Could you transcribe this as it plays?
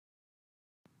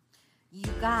You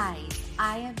guys,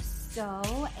 I am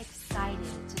so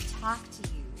excited to talk to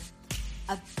you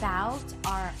about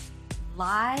our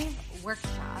live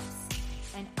workshops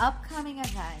and upcoming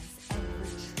events and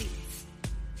retreats.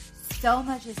 So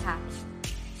much is happening.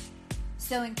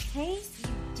 So in case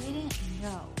you didn't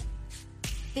know,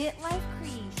 Fit Life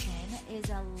Creation is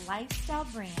a lifestyle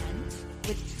brand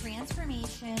with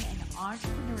transformation and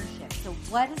entrepreneurship. So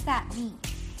what does that mean?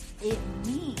 It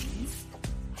means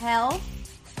health,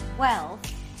 wealth,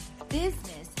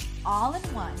 business, all in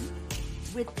one,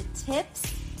 with the tips,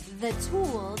 the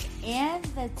tools, and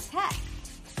the tech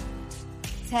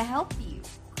to help you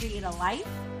create a life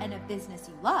and a business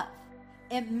you love.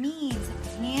 It means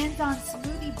hands-on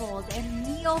smoothie bowls and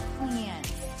meal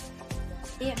plans.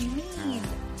 It means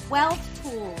wealth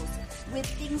tools with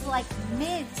things like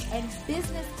Mint and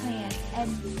business plans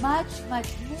and much, much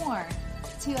more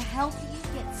to help you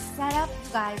get set up,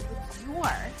 you guys, with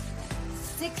your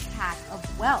six-pack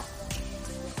of wealth.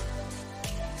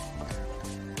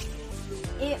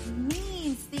 It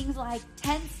means things like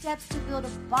 10 steps to build a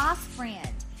boss brand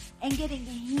and getting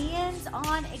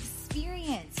hands-on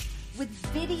experience with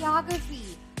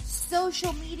videography,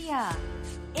 social media,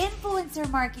 influencer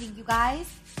marketing, you guys.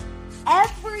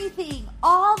 Everything,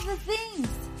 all the things,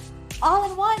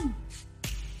 all in one.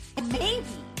 And maybe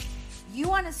you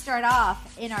want to start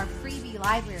off in our freebie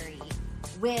library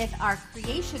with our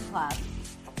Creation Club,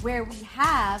 where we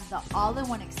have the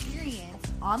all-in-one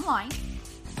experience online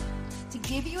to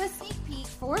give you a sneak peek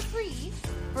for free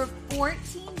for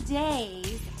 14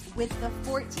 days with the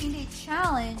 14-day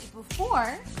challenge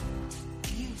before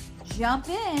you jump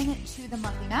in to the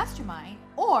monthly mastermind,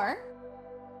 or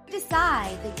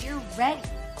decide that you're ready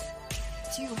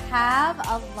to have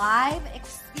a live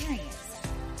experience,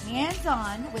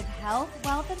 hands-on with health,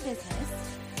 wealth, and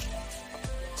business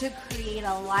to create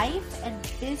a life and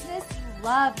business you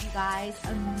love, you guys,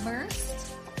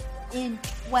 immersed in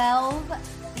 12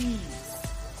 themes.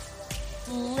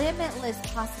 Limitless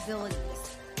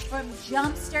possibilities, from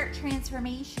jumpstart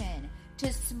transformation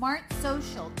to smart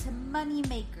social to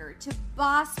moneymaker to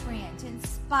boss brand to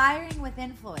inspiring with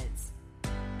influence,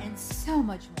 and so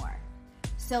much more.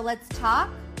 So let's talk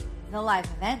the live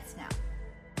events now.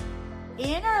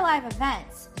 In our live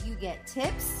events, you get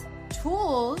tips,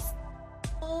 tools,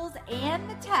 and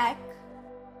the tech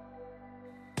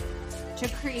to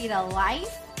create a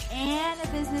life and a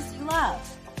business you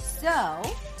love. So,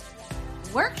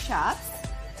 workshops,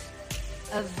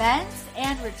 events,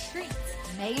 and retreats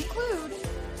may include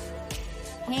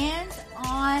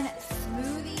hands-on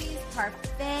smoothies,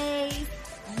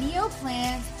 parfaits, meal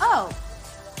plans. Oh,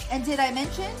 and did I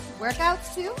mention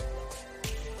workouts too?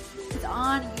 It's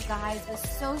on, you guys, with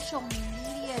social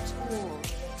media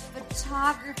tools,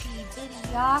 photography,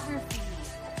 videography,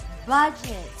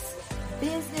 budgets,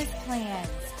 business plans,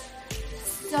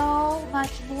 so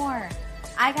much more.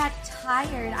 I got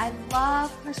tired. I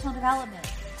love personal development.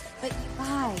 But you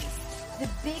guys, the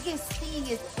biggest thing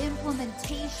is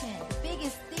implementation. The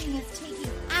biggest thing is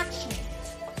taking action.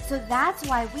 So that's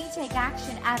why we take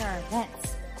action at our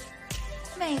events.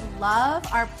 You may love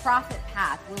our profit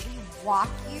path, where we walk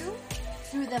you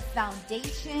through the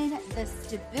foundation, the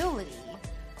stability,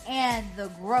 and the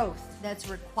growth that's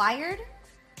required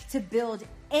to build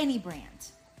any brand.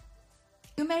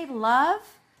 You may love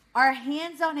our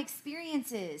hands-on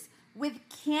experiences with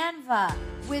Canva,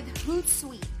 with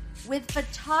Hootsuite, with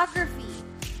photography,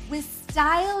 with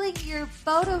styling your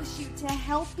photo shoot to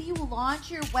help you launch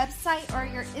your website or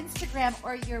your Instagram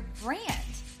or your brand,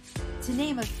 to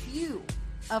name a few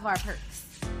of our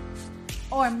perks.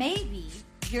 Or maybe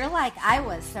you're like I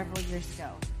was several years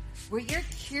ago, where you're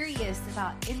curious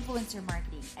about influencer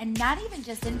marketing, and not even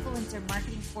just influencer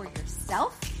marketing for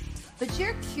yourself, but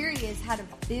you're curious how to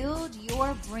build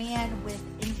your brand with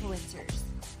influencers.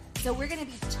 So we're going to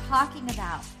be talking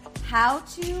about how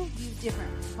to use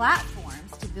different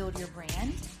platforms to build your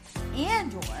brand,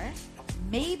 and or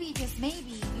maybe, just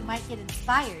maybe, you might get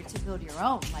inspired to build your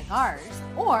own like ours,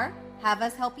 or have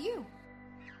us help you.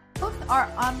 Both our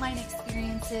online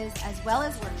experiences as well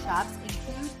as workshops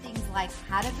include things like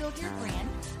how to build your brand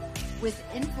with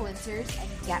influencers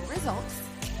and get results,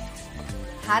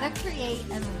 how to create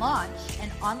and launch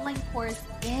an online course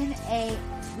in a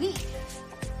week.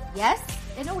 Yes,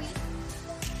 in a week.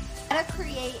 How to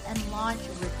create and launch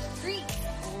retreats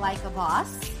like a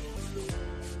boss.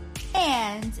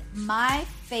 And my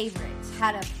favorite,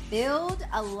 how to build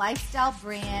a lifestyle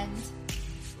brand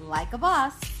like a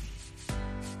boss.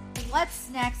 What's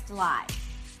next live?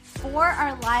 For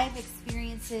our live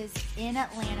experiences in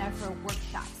Atlanta for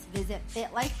workshops, visit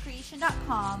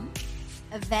fitlifecreation.com,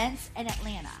 events in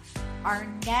Atlanta. Our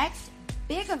next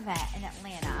big event in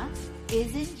Atlanta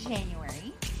is in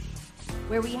January,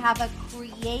 where we have a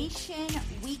creation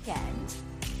weekend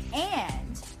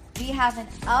and we have an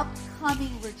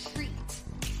upcoming retreat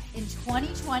in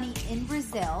 2020 in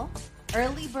Brazil.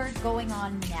 Early bird going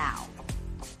on now.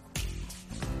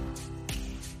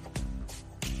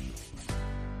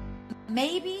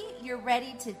 Maybe you're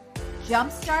ready to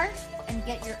jumpstart and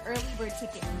get your early bird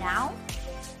ticket now,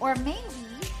 or maybe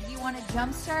you want to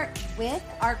jumpstart with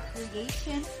our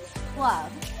Creation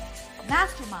Club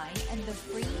Mastermind and the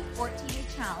free 14-day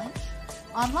challenge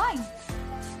online.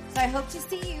 So I hope to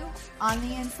see you on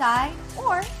the inside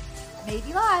or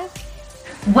maybe live.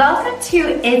 Welcome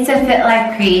to It's a Fit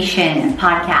Life Creation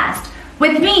podcast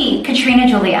with me, Katrina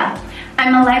Julia.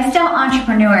 I'm a lifestyle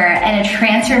entrepreneur and a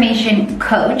transformation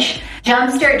coach.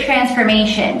 Jumpstart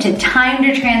transformation to time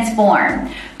to transform,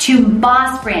 to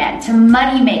boss brand, to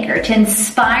money maker, to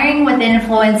inspiring with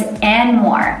influence and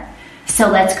more. So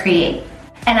let's create.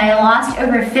 And I lost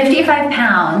over 55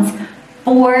 pounds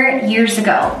 4 years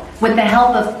ago with the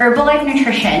help of Herbalife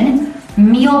Nutrition,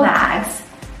 meal bags,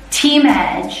 Team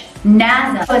Edge,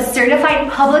 NASA, a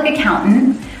certified public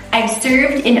accountant. I've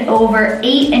served in over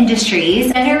 8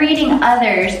 industries, generating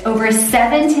others over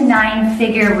 7 to 9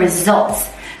 figure results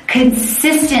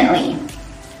consistently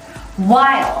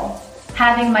while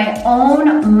having my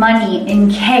own money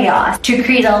in chaos to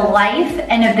create a life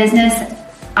and a business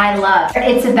I love.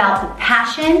 It's about the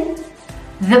passion,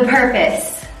 the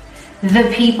purpose,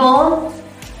 the people,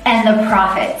 and the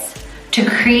profits to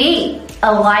create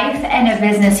a life and a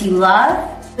business you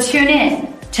love. Tune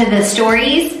in to the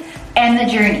stories and the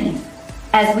journey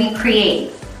as we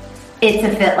create It's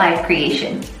a Fit Life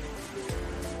Creation.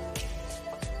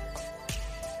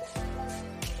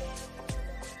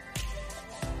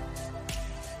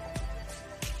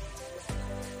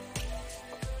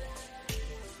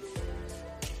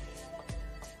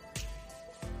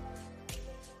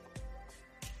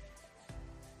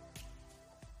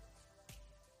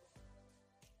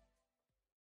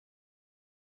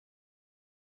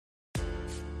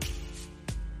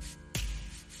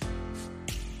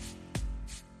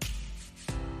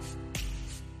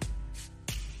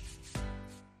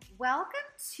 Welcome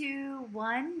to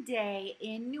One Day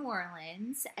in New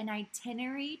Orleans, an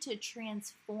itinerary to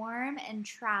transform and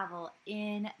travel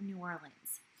in New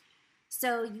Orleans.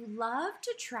 So you love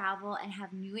to travel and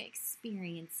have new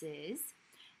experiences.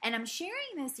 And I'm sharing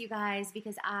this, you guys,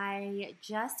 because I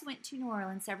just went to New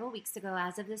Orleans several weeks ago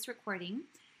as of this recording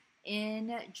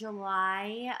in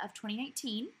July of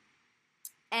 2019.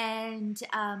 And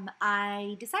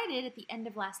I decided at the end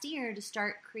of last year to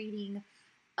start creating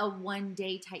a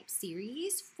one-day type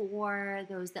series for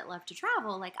those that love to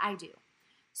travel like I do.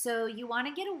 So you want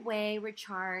to get away,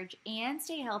 recharge, and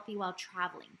stay healthy while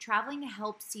traveling. Traveling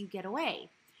helps you get away,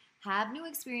 have new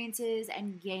experiences,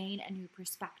 and gain a new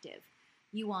perspective.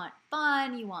 You want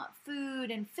fun, you want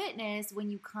food and fitness when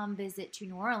you come visit to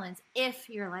New Orleans, if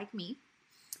you're like me.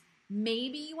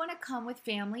 Maybe you want to come with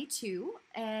family too,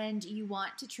 and you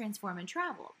want to transform and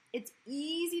travel. It's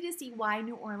easy to see why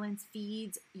New Orleans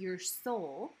feeds your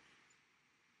soul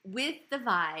with the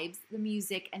vibes, the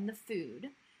music, and the food.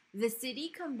 The city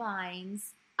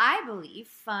combines, I believe,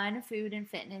 fun, food, and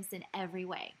fitness in every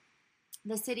way.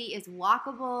 The city is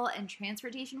walkable and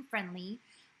transportation friendly,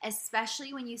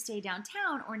 especially when you stay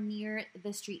downtown or near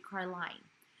the streetcar line.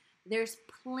 There's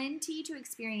plenty to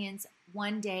experience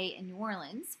one day in New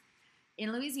Orleans,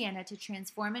 in Louisiana, to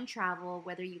transform and travel,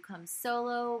 whether you come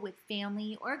solo, with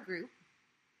family, or a group.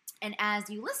 And as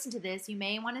you listen to this, you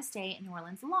may want to stay in New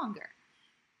Orleans longer.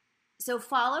 So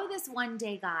follow this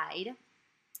one-day guide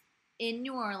in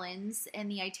New Orleans and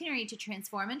the itinerary to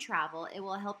transform and travel. It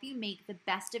will help you make the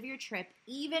best of your trip,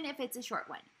 even if it's a short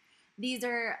one. These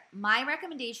are my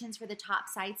recommendations for the top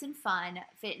sites and fun,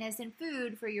 fitness, and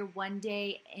food for your one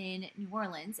day in New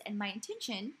Orleans. And my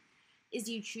intention is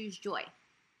you choose joy.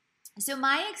 So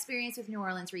my experience with New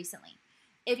Orleans recently.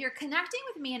 If you're connecting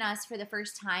with me and us for the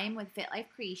first time with Fit Life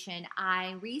Creation,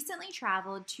 I recently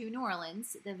traveled to New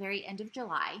Orleans the very end of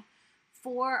July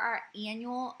for our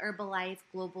annual Herbalife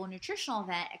Global Nutritional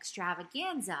Event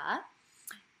Extravaganza.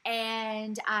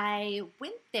 And I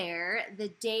went there the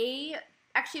day,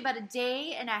 actually about a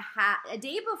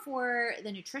day before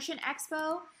the Nutrition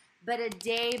Expo, but a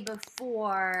day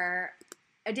before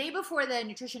the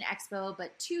Nutrition Expo,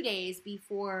 but 2 days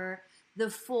before the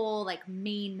full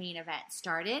main event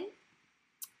started.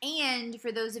 And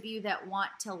for those of you that want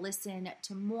to listen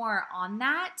to more on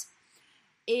that,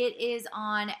 it is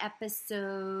on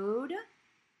episode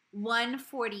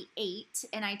 148,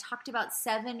 and I talked about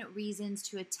 7 reasons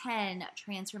to attend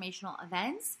transformational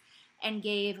events and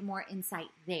gave more insight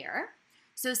there.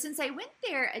 So since I went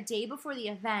there a day before the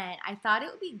event, I thought it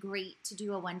would be great to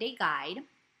do a one-day guide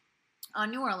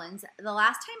on New Orleans. The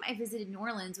last time I visited New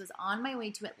Orleans was on my way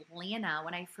to Atlanta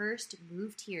when I first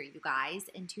moved here, you guys,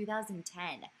 in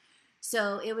 2010.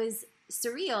 So it was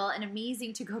surreal and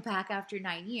amazing to go back after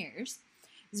 9 years.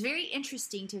 It was very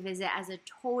interesting to visit as a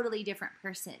totally different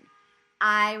person.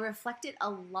 I reflected a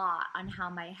lot on how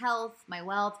my health, my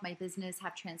wealth, my business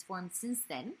have transformed since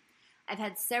then. I've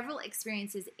had several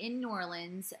experiences in New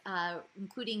Orleans,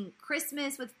 including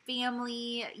Christmas with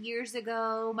family years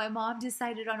ago. My mom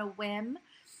decided on a whim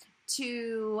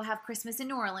to have Christmas in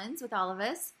New Orleans with all of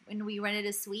us, and we rented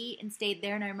a suite and stayed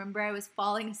there. And I remember I was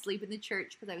falling asleep in the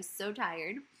church because I was so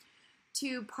tired.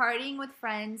 To partying with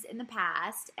friends in the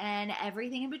past and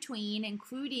everything in between,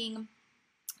 including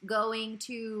going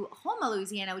to Houma,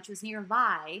 Louisiana, which was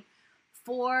nearby,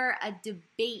 for a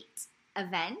debate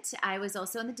event. I was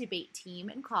also on the debate team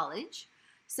in college.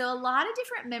 So a lot of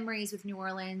different memories with New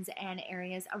Orleans and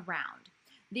areas around.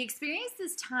 The experience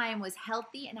this time was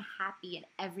healthy and happy in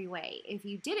every way. If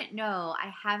you didn't know,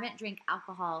 I haven't drank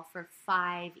alcohol for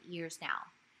 5 years now.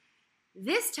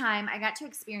 This time, I got to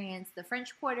experience the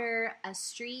French Quarter, a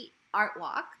street art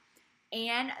walk,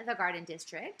 and the Garden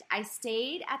District. I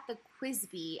stayed at the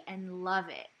Quisby and love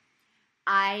it.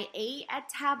 I ate at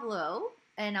Tableau,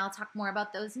 and I'll talk more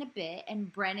about those in a bit,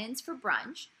 and Brennan's for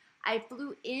brunch. I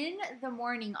flew in the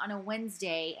morning on a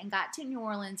Wednesday and got to New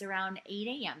Orleans around 8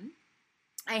 a.m.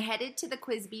 I headed to the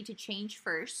Quisby to change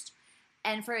first,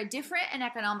 and for a different and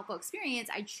economical experience,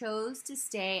 I chose to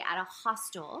stay at a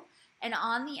hostel. And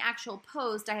on the actual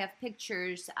post, I have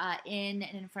pictures in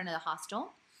and in front of the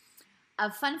hostel.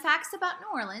 Fun facts about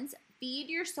New Orleans: feed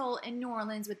your soul in New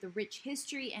Orleans with the rich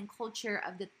history and culture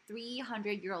of the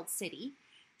 300-year-old city.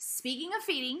 Speaking of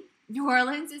feeding, New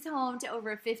Orleans is home to over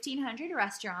 1,500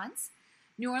 restaurants.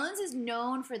 New Orleans is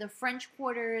known for the French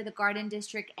Quarter, the Garden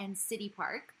District, and City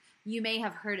Park. You may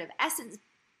have heard of Essence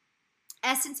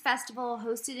Festival,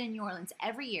 hosted in New Orleans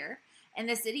every year. And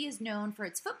the city is known for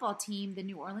its football team, the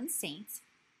New Orleans Saints.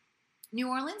 New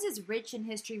Orleans is rich in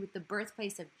history with the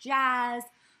birthplace of jazz,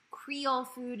 Creole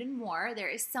food, and more. There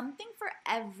is something for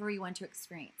everyone to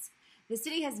experience. The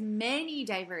city has many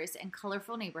diverse and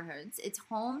colorful neighborhoods. It's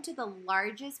home to the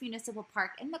largest municipal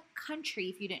park in the country,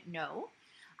 if you didn't know.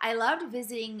 I loved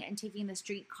visiting and taking the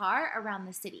streetcar around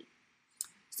the city.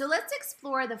 So let's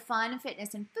explore the fun,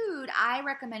 fitness, and food I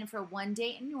recommend for one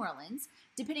day in New Orleans.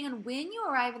 Depending on when you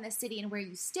arrive in the city and where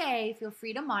you stay, feel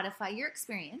free to modify your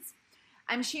experience.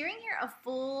 I'm sharing here a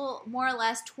full, more or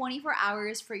less 24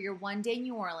 hours for your one day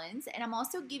New Orleans, and I'm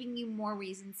also giving you more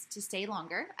reasons to stay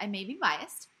longer. I may be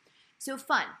biased. So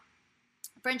fun.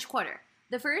 French Quarter.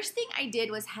 The first thing I did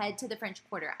was head to the French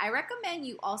Quarter. I recommend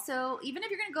you also, even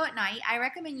if you're going to go at night, I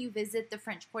recommend you visit the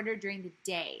French Quarter during the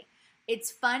day.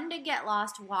 It's fun to get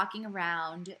lost walking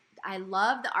around. I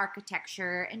love the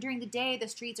architecture, and during the day, the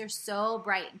streets are so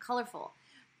bright and colorful.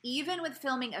 Even with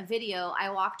filming a video, I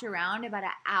walked around about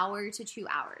an hour to 2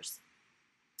 hours.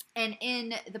 And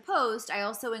in the post, I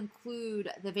also include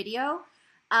the video.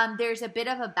 There's a bit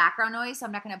of a background noise, so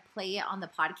I'm not going to play it on the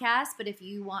podcast, but if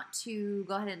you want to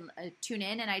go ahead and tune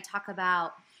in, and I talk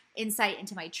about insight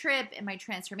into my trip and my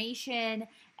transformation,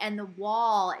 and the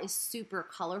wall is super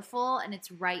colorful, and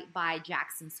it's right by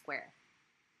Jackson Square.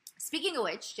 Speaking of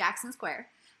which, Jackson Square,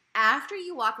 after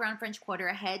you walk around French Quarter,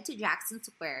 head to Jackson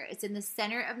Square. It's in the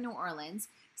center of New Orleans.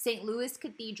 St. Louis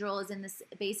Cathedral is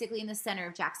basically in the center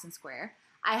of Jackson Square.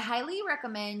 I highly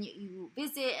recommend you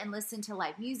visit and listen to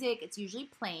live music. It's usually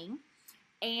playing,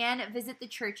 and visit the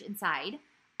church inside.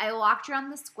 I walked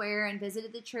around the square and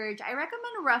visited the church. I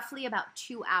recommend roughly about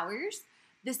 2 hours.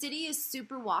 The city is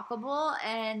super walkable,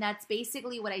 and that's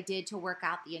basically what I did to work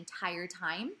out the entire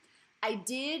time. I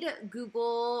did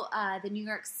Google the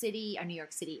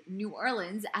New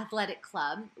Orleans Athletic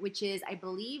Club, which is, I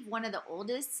believe, one of the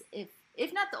oldest,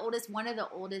 if not the oldest, one of the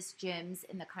oldest gyms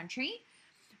in the country.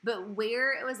 But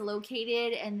where it was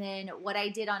located, and then what I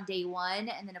did on day one,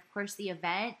 and then, of course, the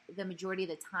event, the majority of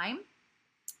the time,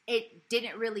 it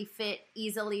didn't really fit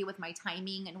easily with my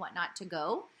timing and whatnot to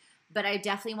go. But I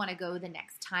definitely want to go the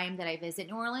next time that I visit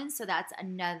New Orleans. So that's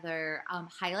another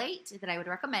highlight that I would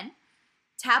recommend.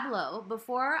 Tableau.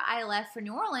 Before I left for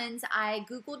New Orleans, I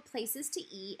Googled places to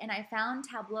eat, and I found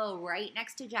Tableau right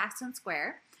next to Jackson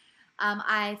Square.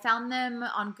 I found them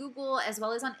on Google as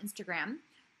well as on Instagram.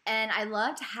 And I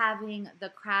loved having the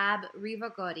crab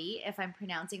rivagori, if I'm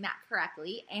pronouncing that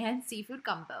correctly, and seafood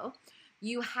gumbo.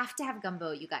 You have to have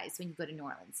gumbo, you guys, when you go to New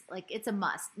Orleans. Like, it's a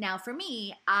must. Now, for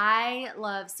me, I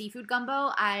love seafood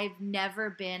gumbo. I've never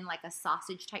been like a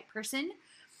sausage type person,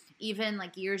 even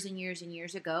like years and years and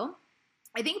years ago.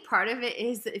 I think part of it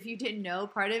is, if you didn't know,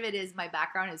 part of it is my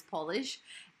background is Polish.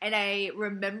 And I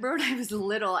remember when I was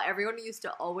little, everyone used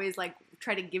to always like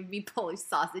try to give me Polish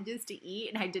sausages to eat,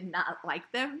 and I did not like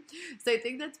them. So I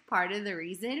think that's part of the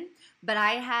reason. But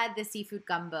I had the seafood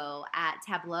gumbo at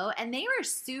Tableau, and they were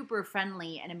super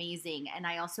friendly and amazing. And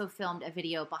I also filmed a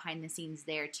video behind the scenes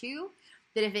there too,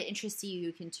 that if it interests you,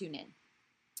 you can tune in.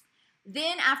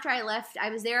 Then after I left, I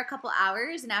was there a couple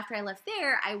hours, and after I left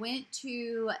there, I went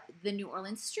to the New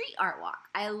Orleans street art walk.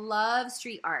 I love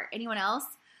street art. Anyone else?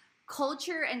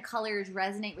 Culture and colors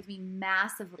resonate with me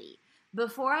massively.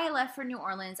 Before I left for New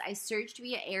Orleans, I searched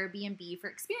via Airbnb for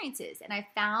experiences, and I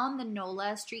found the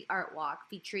NOLA Street Art Walk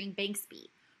featuring Banksy.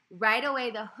 Right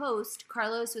away, the host,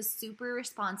 Carlos, was super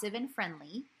responsive and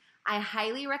friendly. I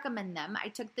highly recommend them. I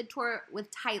took the tour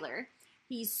with Tyler.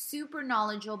 He's super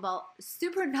knowledgeable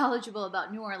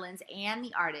about New Orleans and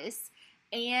the artists,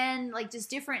 and like just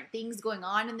different things going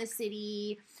on in the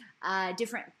city,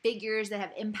 different figures that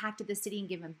have impacted the city and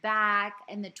given back.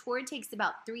 And the tour takes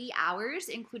about 3 hours,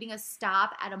 including a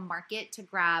stop at a market to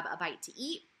grab a bite to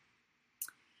eat.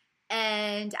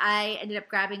 And I ended up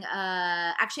grabbing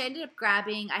I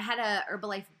had a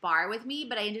Herbalife bar with me,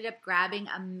 but I ended up grabbing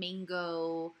a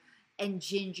mango and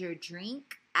ginger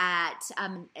drink at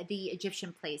the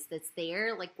Egyptian place that's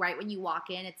there. Like right when you walk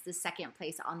in, it's the second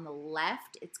place on the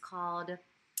left. It's called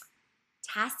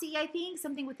Tassie, I think,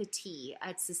 something with a T.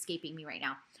 It's escaping me right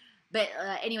now. But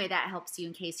anyway, that helps you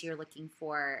in case you're looking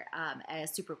for a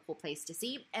super cool place to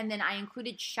see. And then I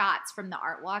included shots from the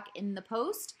art walk in the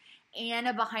post and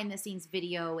a behind the scenes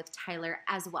video with Tyler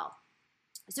as well.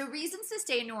 So reasons to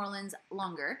stay in New Orleans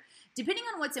longer. Depending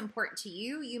on what's important to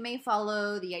you, you may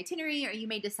follow the itinerary or you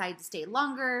may decide to stay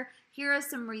longer. Here are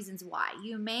some reasons why.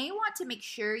 You may want to make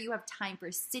sure you have time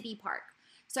for City Park.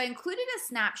 So I included a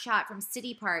snapshot from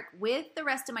City Park with the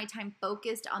rest of my time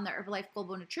focused on the Herbalife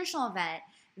Global Nutritional event.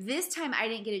 This time I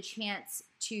didn't get a chance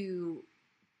to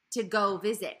go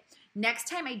visit. Next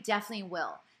time I definitely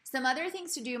will. Some other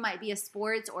things to do might be a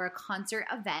sports or a concert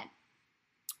event.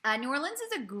 New Orleans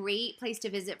is a great place to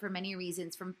visit for many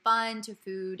reasons, from fun to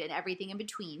food and everything in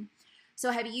between. So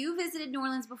have you visited New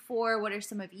Orleans before? What are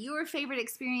some of your favorite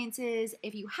experiences?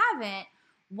 If you haven't,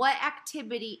 what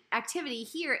activity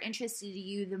here interested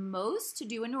you the most to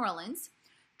do in New Orleans?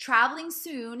 Traveling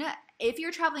soon. If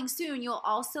you're traveling soon, you'll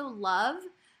also love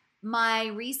my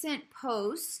recent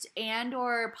post and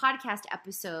or podcast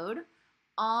episode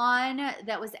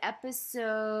that was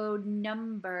episode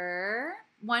number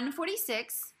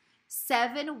 146,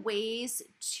 7 ways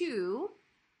to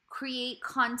create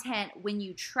content when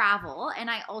you travel. And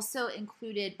I also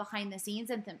included behind the scenes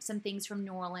and some things from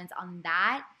New Orleans on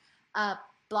that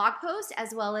blog post,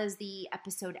 as well as the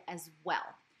episode as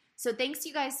well. So thanks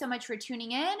you guys so much for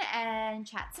tuning in, and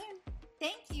chat soon.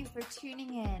 Thank you for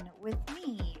tuning in with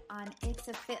me on It's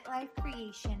a Fit Life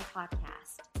Creation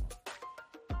podcast.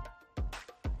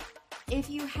 If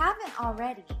you haven't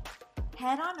already,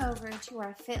 head on over to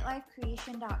our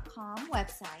fitlifecreation.com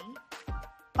website,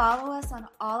 follow us on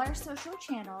all our social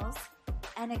channels,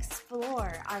 and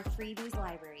explore our freebies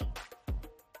library.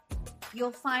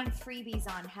 You'll find freebies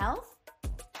on health,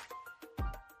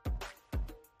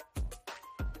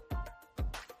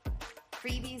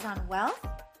 freebies on wealth,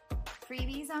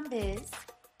 freebies on biz,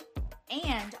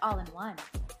 and all in one.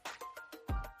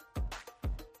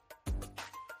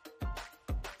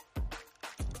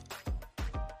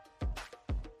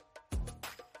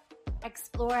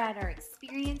 Explore at our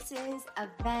experiences,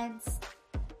 events,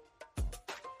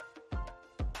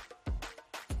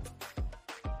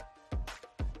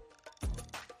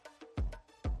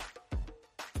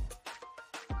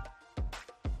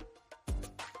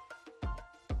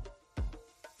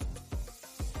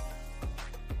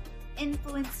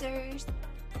 influencers.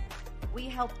 We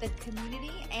help the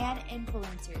community and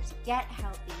influencers get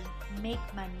healthy, make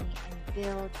money, and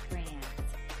build brands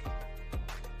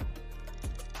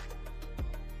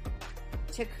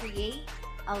to create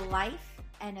a life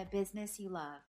and a business you love.